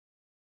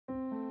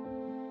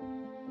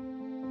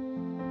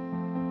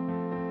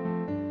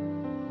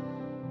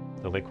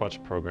The Lake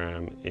Watch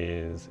program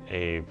is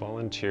a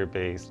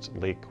volunteer-based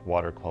lake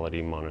water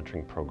quality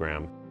monitoring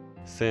program.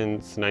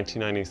 Since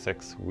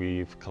 1996,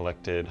 we've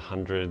collected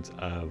hundreds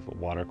of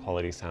water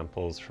quality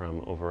samples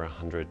from over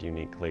 100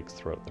 unique lakes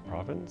throughout the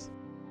province.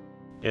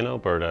 In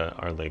Alberta,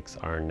 our lakes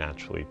are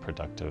naturally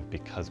productive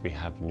because we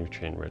have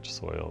nutrient-rich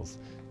soils.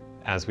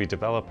 As we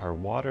develop our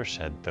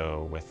watershed,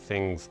 though, with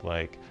things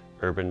like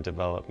urban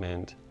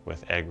development,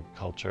 with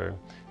agriculture,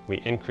 we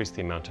increase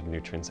the amount of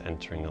nutrients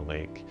entering a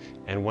lake.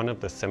 And one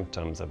of the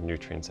symptoms of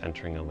nutrients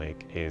entering a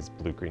lake is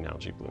blue-green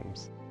algae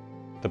blooms.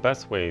 The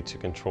best way to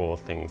control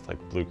things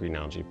like blue-green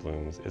algae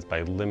blooms is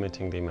by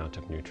limiting the amount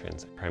of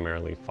nutrients,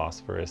 primarily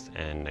phosphorus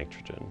and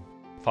nitrogen.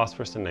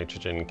 Phosphorus and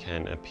nitrogen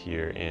can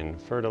appear in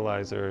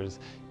fertilizers,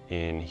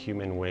 in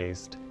human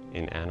waste,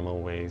 in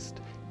animal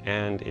waste,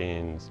 and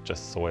in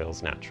just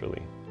soils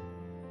naturally.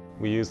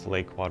 We use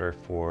lake water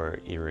for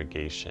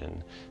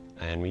irrigation,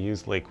 and we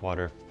use lake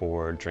water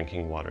for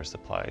drinking water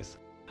supplies.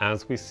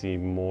 As we see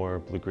more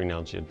blue-green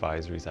algae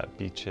advisories at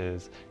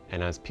beaches,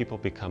 and as people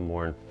become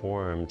more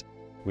informed,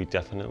 we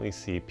definitely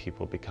see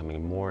people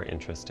becoming more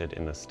interested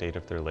in the state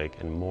of their lake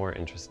and more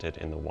interested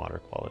in the water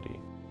quality.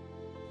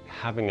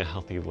 Having a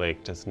healthy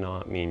lake does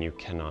not mean you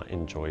cannot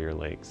enjoy your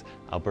lakes.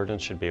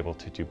 Albertans should be able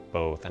to do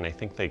both, and I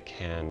think they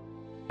can.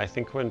 I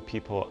think when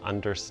people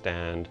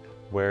understand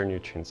where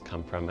nutrients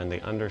come from and they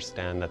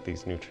understand that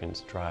these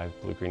nutrients drive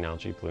blue-green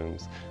algae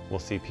blooms, we'll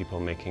see people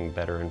making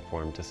better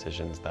informed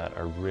decisions that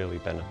are really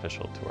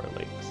beneficial to our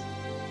lakes.